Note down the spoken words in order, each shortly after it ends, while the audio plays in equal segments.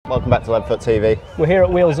welcome back to Leadfoot TV. We're here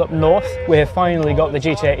at Wheels Up North. We've finally got the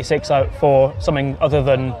GT86 out for something other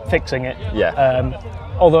than fixing it. Yeah.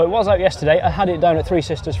 Although it was out yesterday, I had it down at Three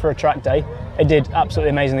Sisters for a track day. It did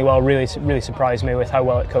absolutely amazingly well, really surprised me with how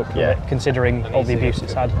well it coped with it, considering all the abuse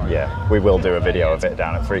it's had. Yeah, we will do a video of it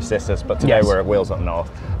down at Three Sisters, but today we're at Wheels Up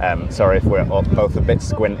North. Sorry if we're both a bit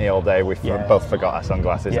squinty all day, we've both forgot our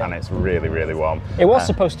sunglasses and it's really warm. It was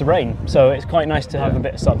supposed to rain, so it's quite nice to have a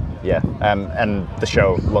bit of sun. Yeah, and the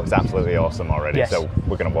show looks absolutely awesome already, so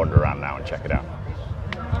we're going to wander around now and check it out.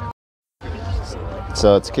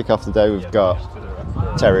 So to kick off the day, we've got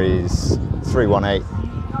Terry's 318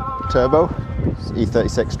 Turbo,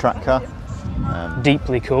 E36 track car.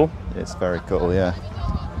 Deeply cool. It's very cool, yeah.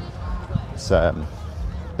 It's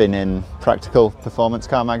been in Practical Performance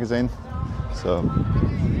Car magazine, so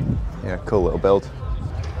yeah, cool little build.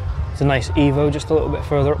 It's a nice Evo just a little bit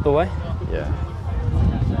further up the way. Yeah.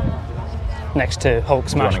 Next to Hulk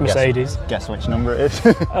Smash Mercedes. Guess which number it is?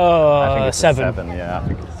 Oh, I think it's 7. 7, yeah, I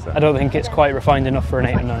think it's 7. I don't think it's quite refined enough for an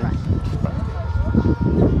 8 or 9.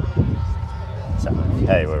 7.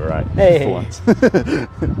 Hey, we were right. Hey. For once.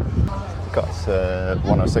 Got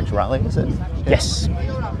 106 Rally, is it? Yes.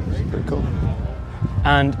 Pretty cool.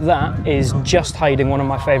 And that is just hiding one of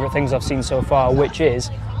my favourite things I've seen so far, which is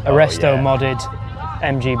a resto modded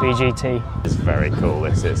MGB GT. It's very cool.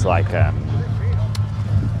 It's like,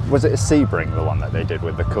 was it a Sebring, the one that they did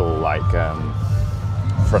with the cool like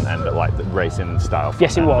front end, like the racing style?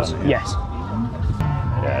 Yes, it was. Yes.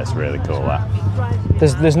 Yeah, it's really cool. That.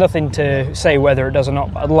 There's nothing to say whether it does or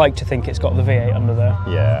not, but I'd like to think it's got the V8 under there.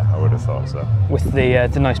 Yeah, I would have thought so. With the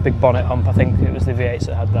nice big bonnet hump, I think it was the V8s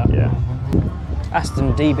that had that. Yeah.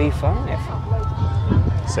 Aston DB5.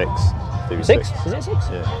 6. DB6. 6? Is it 6?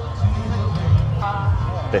 Yeah.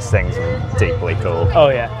 This thing's deeply cool. Oh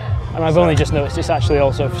yeah. And I've only just noticed it's actually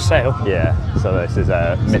also for sale. Yeah, so this is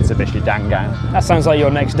a Mitsubishi Dangang. That sounds like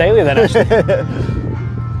your next daily then, actually.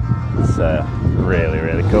 It's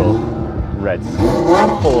really cool. Red,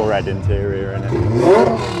 full red interior in it.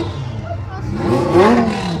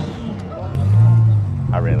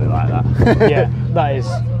 I really like that. Yeah, that is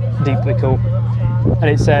deeply cool. And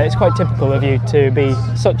it's quite typical of you to be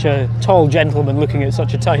such a tall gentleman looking at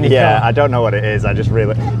such a tiny car. Yeah, I don't know what it is, I just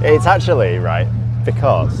really... It's actually, right,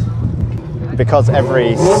 because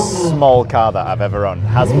every small car that I've ever owned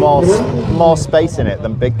has more space in it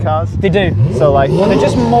than big cars. They do. So like... They're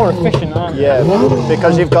just more efficient, aren't they? Yeah,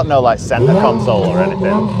 because you've got no like centre console or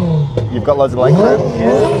anything. You've got loads of leg room.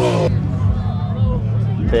 Yeah.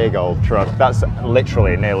 Big old truck. That's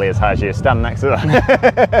literally nearly as high as you stand next to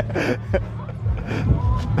that.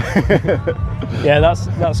 Yeah,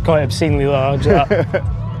 that's quite obscenely large. That.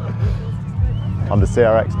 On the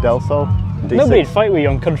CRX Del Sol. D6. Nobody'd fight with you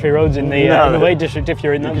on country roads in the Lake District if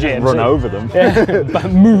you're in that GMC. Run over them. Yeah, but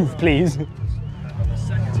move, please.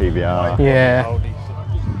 TBR. Yeah.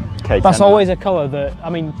 K10. That's always a colour that, I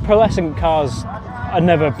mean, pearlescent cars are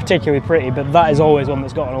never particularly pretty, but that is always one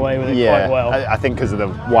that's gotten away with it quite well. I think because of the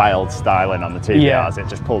wild styling on the TBRs, it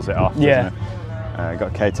just pulls it off, doesn't it?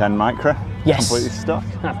 Got K10 Micra. Yes. Completely stuck.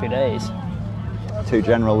 Happy days. 2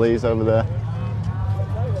 General Lees over there.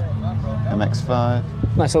 MX-5.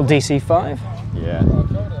 Nice little DC5. Yeah.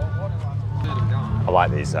 I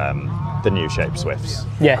like these, the new shape Swifts.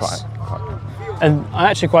 Yes. Quite. And I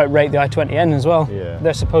actually quite rate the i20N as well. Yeah.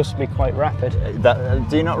 They're supposed to be quite rapid.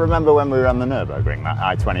 Do you not remember when we were on the Nürburgring, that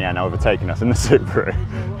i20N overtaking us in the Subaru?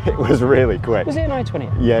 It was really quick. Was it an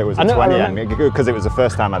i20N? Yeah, it was a 20N, because it was the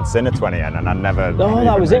first time I'd seen a 20N and I'd never... Oh,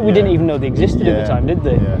 that was it. We didn't even know they existed at the time, did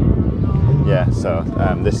they? Yeah, so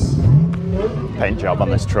this paint job on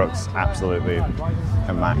this truck's absolutely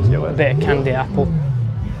immaculate. A bit of candy apple.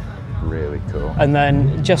 Really cool. And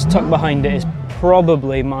then just tucked behind it is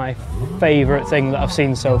probably my favourite thing that I've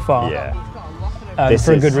seen so far. Yeah.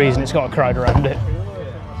 For a good reason, it's got a crowd around it.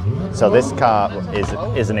 So this car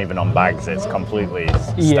isn't even on bags, it's completely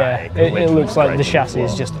static. Yeah, it looks like the chassis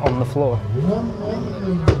is just on the floor.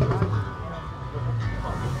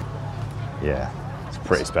 Yeah, it's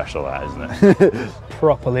pretty special that, isn't it?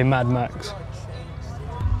 Properly Mad Max.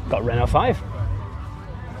 Got Renault 5.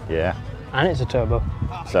 Yeah. And it's a turbo.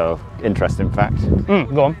 So, interesting fact.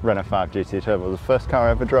 Go on. Renault 5 GT Turbo was the first car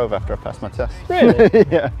I ever drove after I passed my test. Really?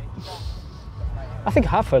 Yeah. I think I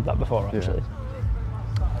have heard that before, actually.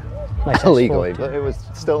 Yeah. Nice Illegally, but it was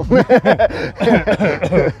still...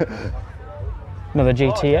 Another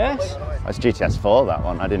GTS? That's GTS 4, that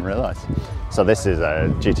one, I didn't realise. So this is a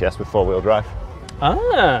GTS with 4-wheel drive.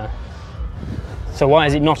 Ah. So why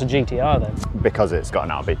is it not a GTR then? Because it's got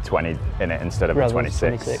an RB20 in it instead of a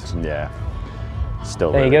 26. Yeah.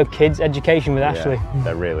 Still there you go, kids, education with Ashley.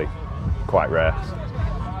 They're really quite rare.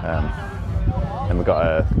 Then we've got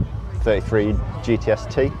a 33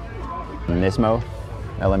 GTS-T, Nismo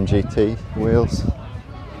LMGT wheels.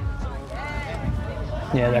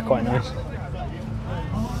 Yeah, they're quite nice.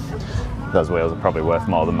 Those wheels are probably worth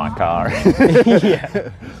more than my car. Yeah.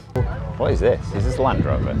 What is this? Is this Land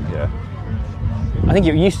Rover? Yeah. I think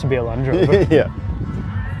it used to be a Land Rover. Yeah.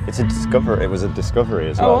 It's a Discovery. It was a Discovery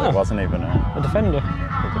as well. Oh, wow. It wasn't even A Defender.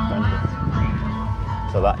 a Defender.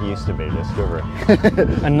 So that used to be a Discovery.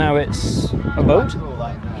 And now it's a boat?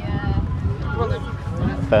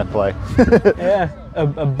 Fair play. Yeah, a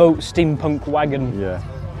boat steampunk wagon. Yeah.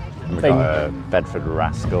 And we've Thing. got a Bedford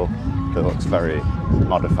Rascal that looks very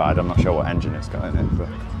modified. I'm not sure what engine it's got in it, but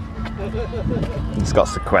it's got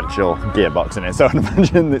sequential gearbox in it, so I'd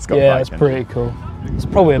imagine it's got Yeah, bike it's engine. pretty cool. It's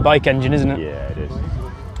probably a bike engine, isn't it? Yeah, it is.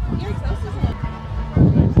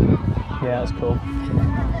 Yeah, that's cool.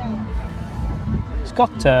 It's got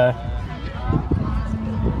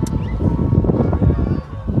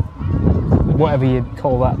whatever you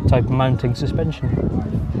call that type of mounting suspension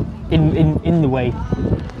in the way.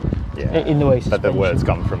 Yeah. In the way But suspension. the word's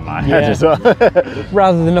gone from my head Yeah. as well.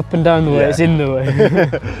 Rather than up and down the way, Yeah. it's in the way.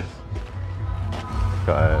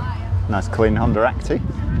 Got a nice clean Honda Acti.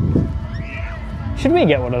 Should we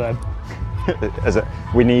get one of them?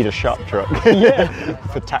 We need a shop truck. Yeah.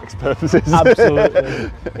 For tax purposes. Absolutely.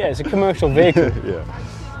 Yeah, it's a commercial vehicle. Yeah.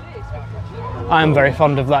 I'm very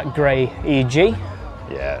fond of that grey EG.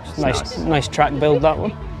 Yeah. It's Nice track build, that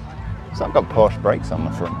one. So I've got Porsche brakes on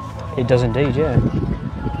the front. It does indeed, yeah.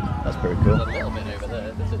 That's pretty cool.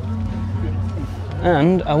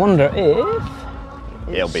 And I wonder if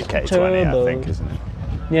It'll be K20, turbo. I think, isn't it?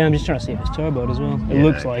 Yeah, I'm just trying to see if it's turboed as well. It Yeah,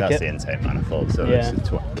 looks like that's it. the intake manifold, so Yeah. it's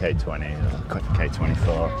a K20,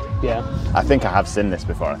 K24. Yeah. I think I have seen this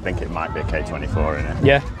before. I think it might be a K24 in it.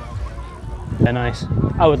 Yeah. They're nice.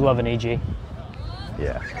 I would love an EG.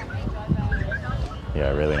 Yeah.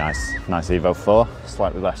 Yeah, really nice Evo 4.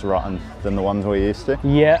 Slightly less rotten than the ones we're used to.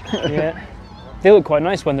 Yeah, yeah. They look quite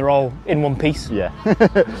nice when they're all in one piece. Yeah.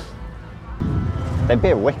 They'd be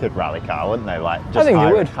a wicked rally car, wouldn't they? Like, just I think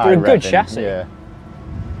they would. They're a good revving. chassis. Yeah.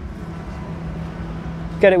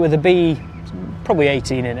 Get it with a B, probably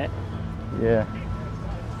 18 in it. Yeah.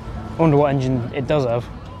 I wonder what engine it does have.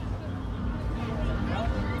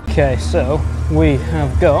 Okay, so we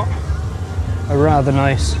have got a rather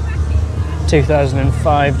nice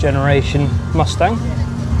 2005 generation Mustang.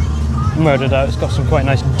 Murdered out, it's got some quite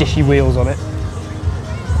nice dishy wheels on it.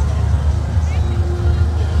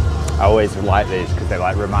 I always like these because they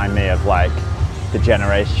like remind me of like the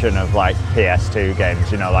generation of like PS2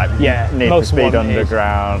 games, you know, like Yeah, Need for most Speed modern is.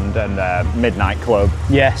 Underground and Midnight Club,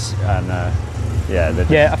 Yes. and yeah, they're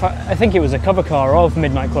just, Yeah, I think it was a cover car of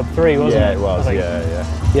Midnight Club 3, wasn't yeah, it? it was, I think.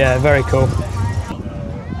 yeah. Yeah, very cool.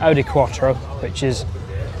 Audi Quattro, which is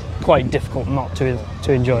quite difficult not to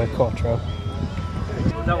enjoy a Quattro.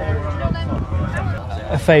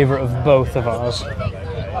 A favourite of both of ours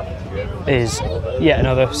is yet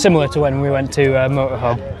another, similar to when we went to Motor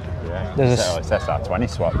Hub, Yeah. There's a So it's SR20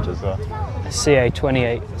 swapped as well.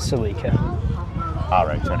 CA28 Celica.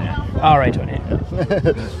 RA28.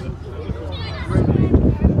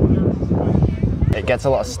 RA28. It gets a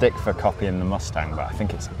lot of stick for copying the Mustang, but I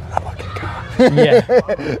think it's a lucky car.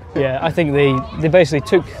 Yeah, yeah. I think they basically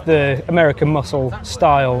took the American muscle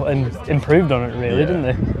style and improved on it, really, Yeah. didn't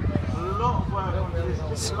they?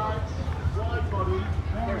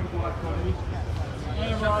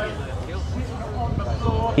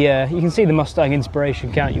 Yeah, you can see the Mustang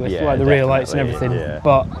inspiration, can't you, with Yeah, like the rear lights and definitely, everything. yeah.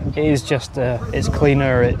 But it is just, it's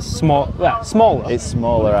cleaner, it's smaller. It's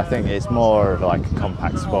smaller, I think it's more of like a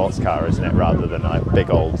compact sports car, isn't it, rather than like big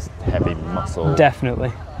old heavy muscle.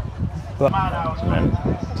 Definitely. But And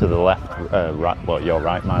then to the left, right, well, your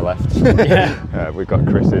right, my left, Yeah. we've got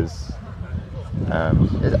Chris's.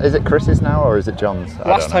 Is it Chris's now or is it John's?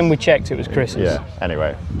 last time we checked, it was Chris's. Yeah,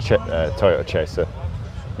 anyway, Toyota Chaser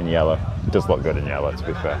in yellow. Does look good in yellow, to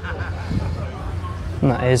be fair.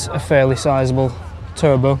 And that is a fairly sizable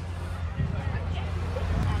turbo.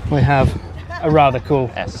 We have a rather cool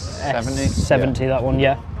S70? S70, that one,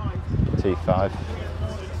 yeah. T5.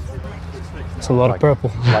 It's a lot of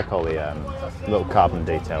purple. Like all the little carbon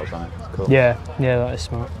details on it. It's cool. Yeah, yeah, that is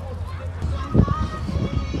smart.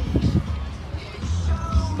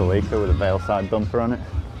 Celica with a bale side bumper on it.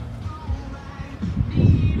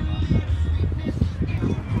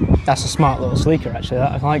 That's a smart little sleeker, actually.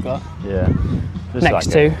 I like that. Yeah. Just Next like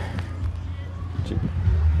to,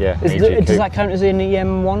 yeah. does EG coupe. that count as an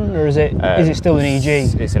EM1 or is it still an EG?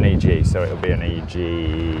 It's an EG, so it'll be an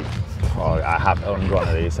EG. Oh, I have owned one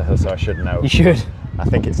of these, so I should know. You should. I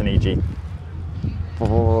think it's an EG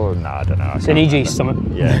Oh, no, I don't know. It's an EG Summit.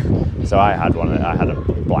 Yeah. So I had one. I had a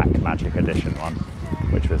black Magic Edition one,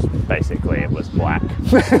 which was basically it was black.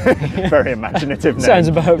 Very imaginative name. Sounds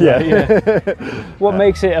about right. Yeah. What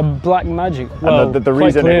makes it a black Magic? Well, and the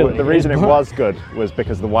reason it was good was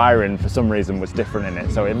because the wiring for some reason was different in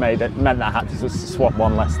it, so it meant I had to swap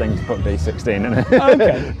one less thing to put D16 in it.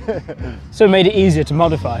 Okay. So it made it easier to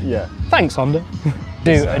modify. Yeah. Thanks, Honda.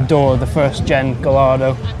 Do adore the first gen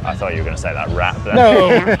Gallardo. I thought you were going to say that rat there. No.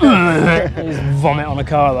 Just vomit on a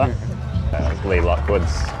car, that. Lee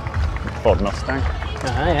Lockwood's Ford Mustang.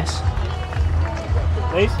 Ah, yes.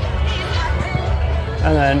 Please.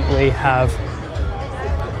 And then we have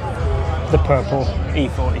the purple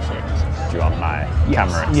E46. Do you want my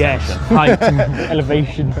camera extension? Yes, height and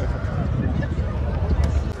elevation.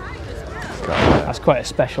 That's quite a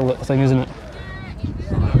special little thing, isn't it?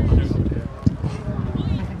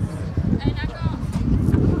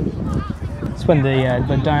 It's when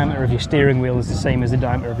the diameter of your steering wheel is the same as the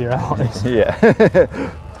diameter of your alloys. Yeah.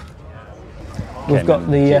 We've got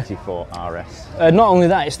the GT4 RS. Not only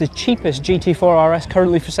that, it's the cheapest GT4 RS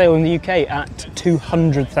currently for sale in the UK at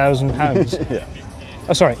 £200,000. Yeah.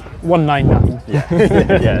 Oh, sorry, 199. Yeah.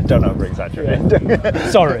 Yeah. Don't over exaggerate. Yeah.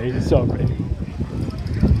 Sorry.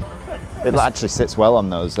 It actually sits well on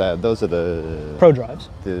those. Those are the Pro drives.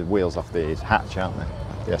 The wheels off the hatch, aren't they?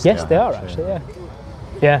 Yes, they are actually. Yeah.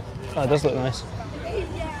 Yeah. Oh, it does look nice.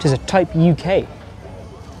 It is a Type UK.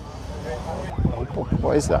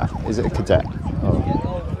 What is that? Is it a Cadet? Oh.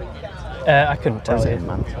 I couldn't tell Or is you. it a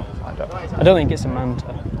Manta? I don't think it's a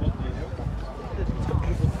Manta.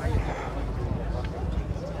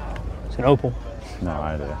 It's an Opel. No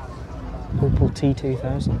idea. Opel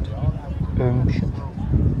T2000.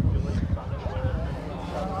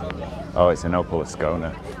 Oh, it's an Opel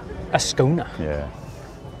Ascona. Ascona. Yeah.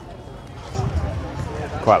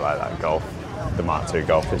 Quite like that Golf. The Mark II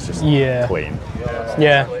Golf is just clean.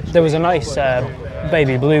 Yeah, there was a nice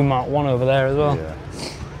baby blue Mark 1 over there as well. Yeah.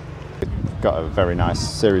 Got a very nice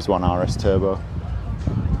Series 1 RS Turbo.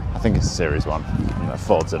 I think it's Series 1. The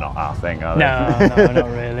Fords are not our thing, are they? No,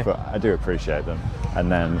 not really. But I do appreciate them.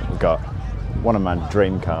 And then we've got one of my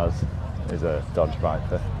dream cars is a Dodge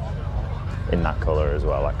Viper. In that colour as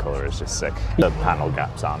well. That colour is just sick. The panel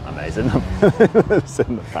gaps aren't amazing. It's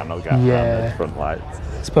in the panel gap around the front lights.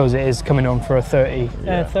 I suppose it is coming on for a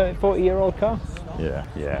 40-year-old car.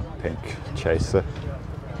 Yeah, pink Chaser.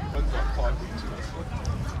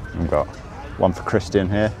 I've got one for Christian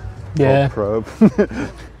here. Yeah. Probe.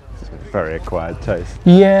 Very acquired taste.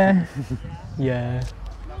 Yeah.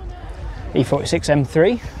 E46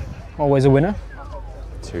 M3, always a winner.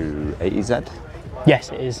 280Z.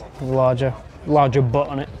 Yes, it is. Larger butt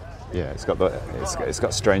on it. Yeah, it's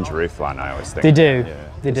got strange roofline. I always think. They do. Yeah,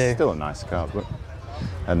 they do. It's still a nice car, but.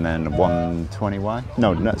 And then 120Y.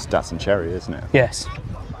 No, that's Datsun Cherry, isn't it? Yes.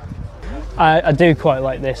 I do quite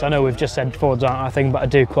like this. I know we've just said Fords aren't our thing, but I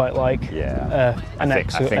do quite like an I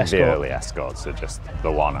think Escort. the early Escorts are just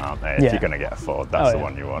the one, aren't they? If you're going to get a Ford, that's the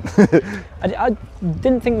one you want. I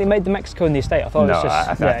didn't think they made the Mexico in the estate. I thought it was just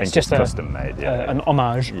I think it's just custom made. Yeah. An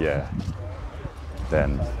homage. Yeah.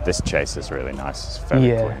 Then this Chaser's really nice. It's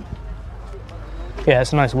very clean. Yeah,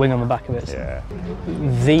 it's a nice wing on the back of it. Yeah.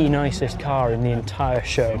 The nicest car in the entire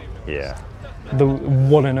show. Yeah. The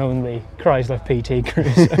one and only Chrysler PT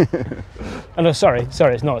Cruiser. Oh no, sorry,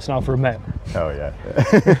 it's not. It's an Alfa Romeo. Oh yeah.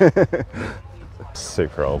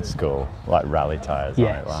 Super old school, like rally tyres on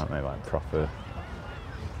it, aren't they? Like proper,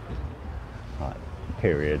 like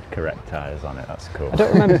period correct tyres on it. That's cool. I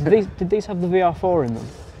don't remember. Did these have the VR4 in them?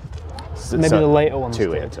 Maybe the later ones.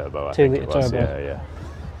 2 litre turbo. I 2 think litre it was. turbo. Yeah.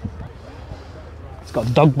 It's got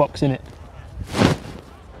a dog box in it.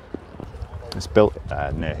 It's built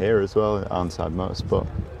near here as well, at Arnside Motorsport.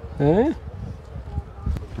 Yeah.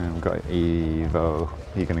 And we've got Evo.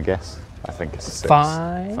 Are you going to guess? I think it's a 6.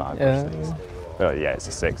 5. 5 or 6. Oh yeah, it's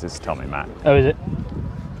a 6. It's Tommy Mac. Oh, is it?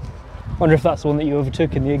 Wonder if that's the one that you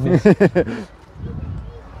overtook in the Ignis.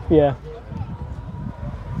 Yeah.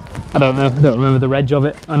 I don't know. I don't remember the reg of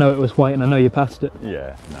it. I know it was white, and I know you passed it.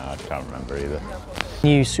 Yeah. No, I can't remember either.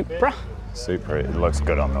 New Supra. Super. It looks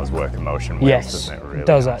good on those work in motion wheels, Yes, doesn't it? Really it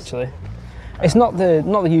does nice. actually. It's not the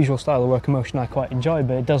usual style of work in motion I quite enjoy,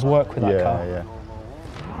 but it does work with that car.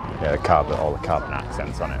 Yeah, all the carbon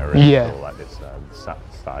accents on it are really cool, like this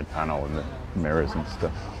side panel and the mirrors and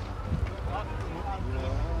stuff.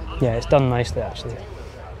 Yeah, it's done nicely actually.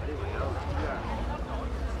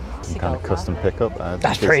 Some kind of custom pickup.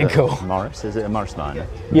 That's pretty cool. Morris, is it a Morris Minor?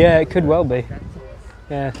 Yeah, it could well be.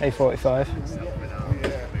 Yeah, A45.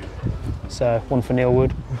 So one for Neil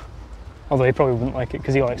Wood. Although he probably wouldn't like it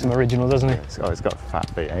because he likes them original, doesn't he? It's got fat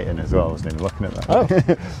V8 in as well. I wasn't even looking at that. Oh.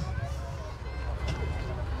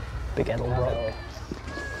 Big Edel roll.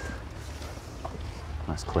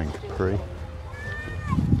 Nice clean Capri.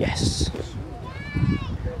 Yes.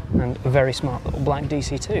 And a very smart little black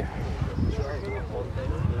DC2.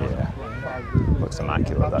 Yeah. Looks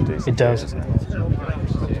immaculate, that DC2. It does. Doesn't it?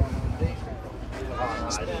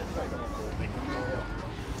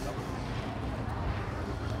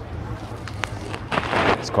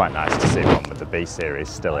 It's quite nice to see one with the B series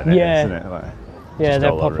still in it, Yeah. isn't it? Like, Yeah,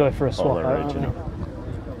 they're all popular for a swap all out, aren't original.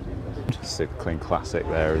 Super clean classic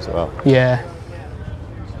there as well. Yeah.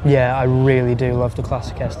 Yeah, I really do love the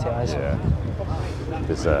classic STIs. Yeah.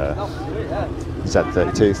 There's a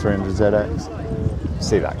Z32 300ZX.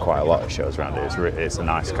 See that quite a lot of shows around here. It's a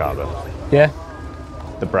nice car, but Yeah?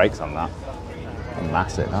 the brakes on that are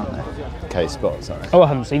massive, aren't they? K-Sport, sorry. Oh, I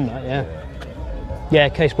haven't seen that, yeah. Yeah,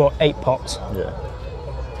 K-Sport 8 pots. Yeah.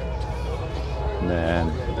 And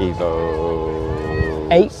then Evo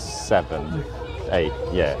 8? 7, 8,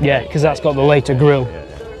 yeah. Yeah, because that's got the later grille. Yeah.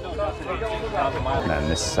 And then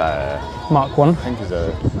this, Mark 1. I think is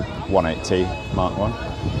a 180T Mark 1.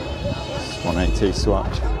 180T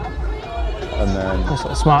swatch. And then That's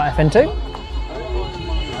a smart FN2.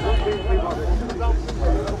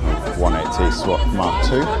 180T swatch Mark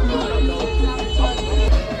 2.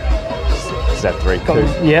 Z3 Got coupe.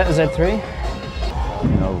 the- yeah, Z3.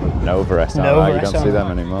 Nova SRI, Nova you don't see SRI.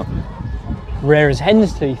 them anymore. Rare as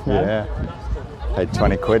hen's teeth now. Yeah. Paid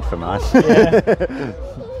 20 quid for mine. Yeah.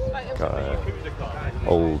 Got a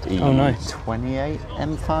old Oh, nice. E28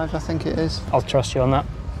 M5, I think it is. I'll trust you on that.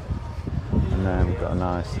 And then we've got a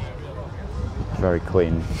nice, very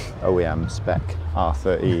clean OEM spec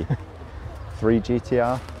R33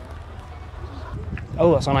 GTR.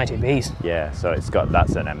 Oh, that's on ITBs. Yeah, so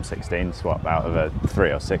that's an M16 swap out of a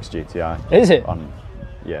 306 GTI. Is it? On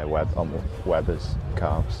Weber's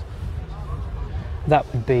carbs. That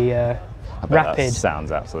would be I bet rapid. That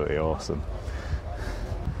sounds absolutely awesome.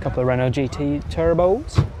 Couple of Renault GT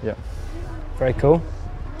turbos. Yeah. Very cool.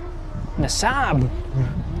 And a Saab.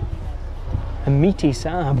 A meaty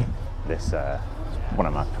Saab. This one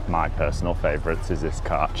of my personal favourites is this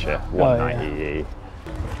Karcher Oh, 190E.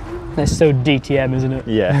 That's so DTM, isn't it?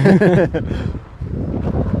 Yeah.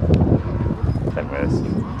 Then there's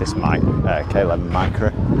this K11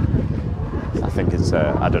 Micra. I think it's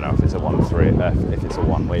I don't know if it's a 1.3, if it's a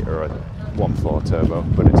 1 litre or a 1.4 turbo,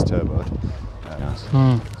 but it's turboed. Nice.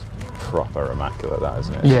 Proper immaculate, that,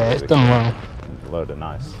 isn't it? Yeah, it's done well. Load of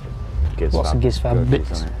nice Gizfab. Lots of Gizfab goodies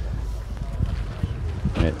bits.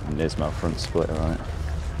 on it. Nismo front splitter on it.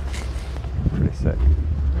 Pretty sick.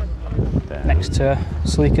 Then Next to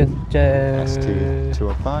sleeker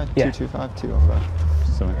ST205, yeah. 225, 205,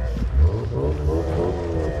 something.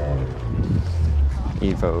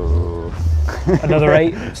 Evo. another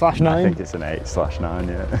 8/9. I think it's an 8/9,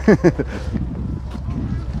 yeah.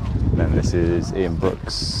 Then this is Ian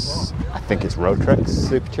Brooks. I think it's Roadtrex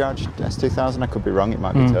supercharged S2000. I could be wrong. It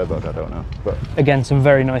might be turboed. I don't know. But Again, some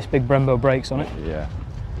very nice big Brembo brakes on it. yeah.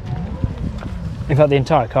 In fact, the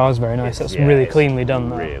entire car is very nice. That's really it's cleanly done.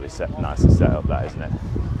 That. Really nicely set up, that, isn't it?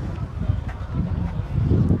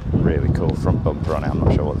 Really cool front bumper on it. I'm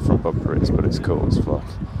not sure what the front bumper is, but it's cool as fuck.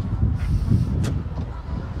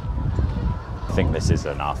 I think this is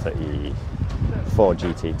an R34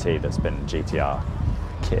 GTT that's been GTR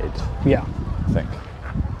kitted. Yeah. I think.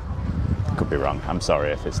 Could be wrong. I'm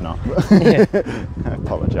sorry if it's not. Yeah. I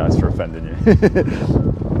apologise for offending you.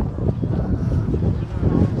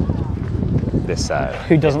 This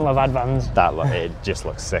Who doesn't love Advans? it just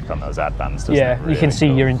looks sick on those Advans, doesn't Yeah, it? you can Really see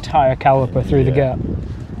cool. your entire caliper through the Yeah. gap.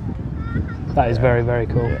 That is very, very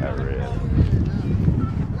cool. Yeah, really.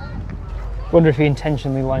 Wonder if he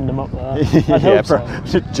intentionally lined them up there. I'd Yeah, hope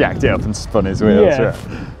so. jacked it up and spun his wheels. Yeah. Right.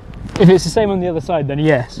 If it's the same on the other side, then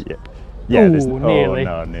yes. Yeah. Yeah. Ooh, nearly.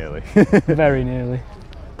 Oh no, nearly. Very nearly.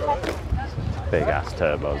 Big ass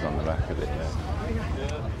turbos on the back of it.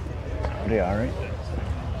 Pretty alright.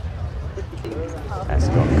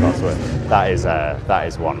 Escort Cosworth. That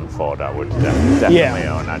is one Ford I would definitely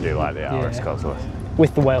own. I do like the RS Yeah. Cosworth.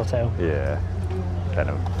 With the whale tail. Yeah. Then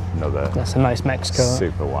another That's a nice Mexico.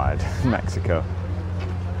 super wide Mexico.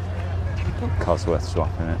 Cosworth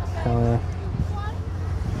swapping it. Oh,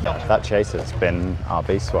 That Chaser's been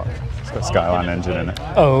RB swapped. It's got Skyline engine in it.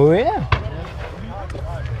 oh yeah.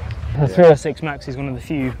 The 306 Max is one of the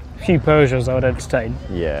few Peugeots I would entertain.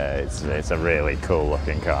 Yeah, it's a really cool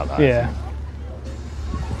looking car. That, Yeah.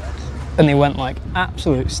 And they went like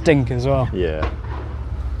absolute stink as well. Yeah.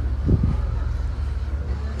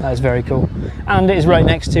 That's very cool. And it is right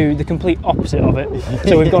next to the complete opposite of it.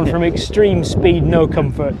 So we've gone from extreme speed, no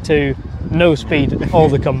comfort, to no speed, all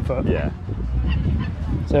the comfort. Yeah.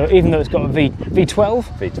 So even though it's got a V12?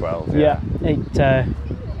 V12,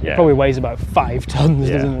 It probably weighs about 5 tons,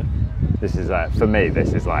 doesn't it? This is like, for me,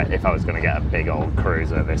 this is like, if I was going to get a big old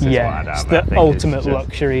cruiser, this is what I'd have. It's the ultimate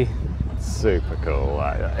luxury. Super cool.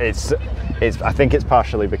 Like, I think it's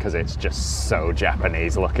partially because it's just so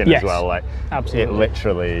Japanese looking as well. Like, absolutely. It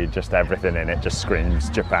literally, just everything in it just screams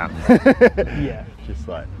Japan. Yeah. Just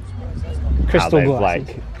like Crystal glasses.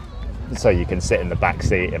 Like, so you can sit in the back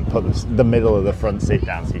seat and put the middle of the front seat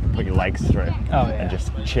down so you can put your legs through and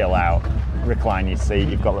just chill out, recline your seat.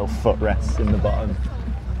 You've got little footrests in the bottom.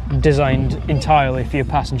 Designed entirely for your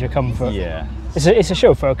passenger comfort. Yeah. It's a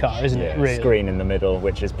chauffeur car, isn't it? Really. Screen in the middle,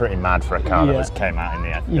 which is pretty mad for a car that came out in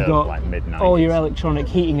the You've got like mid-90s. all your electronic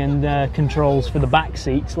heating and controls for the back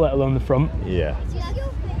seats, let alone the front. Yeah.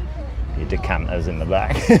 Your decanters in the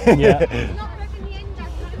back. Yeah.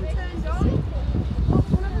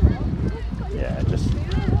 Yeah, just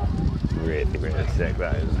really, really sick,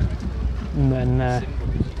 that is. And then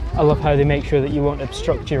I love how they make sure that you won't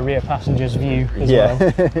obstruct your rear passenger's view as well.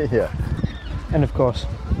 Yeah. And of course,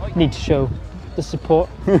 need to show the support.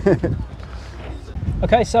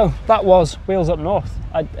 Okay, so that was Wheels Up North.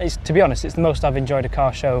 To be honest, it's the most I've enjoyed a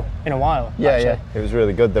car show in a while. Yeah, it was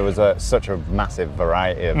really good. There was such a massive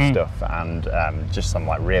variety of stuff, and just some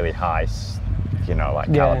like really high,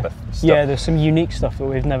 like caliber stuff. Yeah, there's some unique stuff that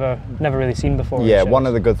we've never really seen before. Yeah, one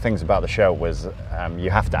of the good things about the show was you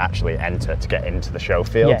have to actually enter to get into the show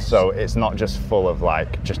field. Yes. So it's not just full of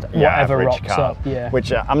like just your whatever average rocks cars. up,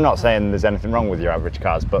 Which I'm not saying there's anything wrong with your average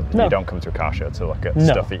cars, but you don't come to a car show to look at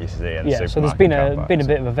stuff that you see in so there's been a bit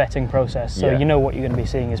of a vetting process, so you know what you're going to be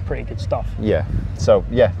seeing is pretty good stuff. Yeah, so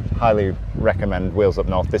highly recommend Wheels Up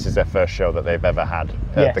North. This is their first show that they've ever had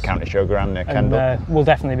at the county showground near Kendal. And we'll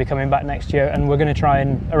definitely be coming back next year, and we're going to try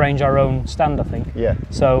and arrange our own stand, I think. Yeah.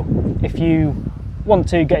 So if you want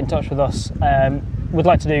to get in touch with us, we'd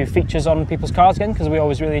like to do features on people's cars again, because we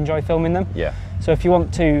always really enjoy filming them. Yeah. So if you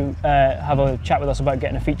want to have a chat with us about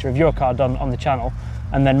getting a feature of your car done on the channel,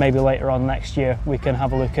 and then maybe later on next year we can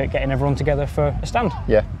have a look at getting everyone together for a stand.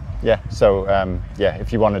 Yeah, so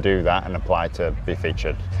if you want to do that and apply to be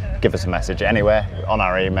featured, give us a message anywhere on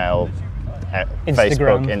our email,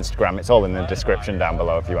 Facebook, Instagram. It's all in the description down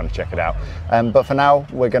below if you want to check it out. But for now,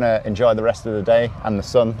 we're going to enjoy the rest of the day and the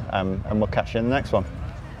sun, and we'll catch you in the next one.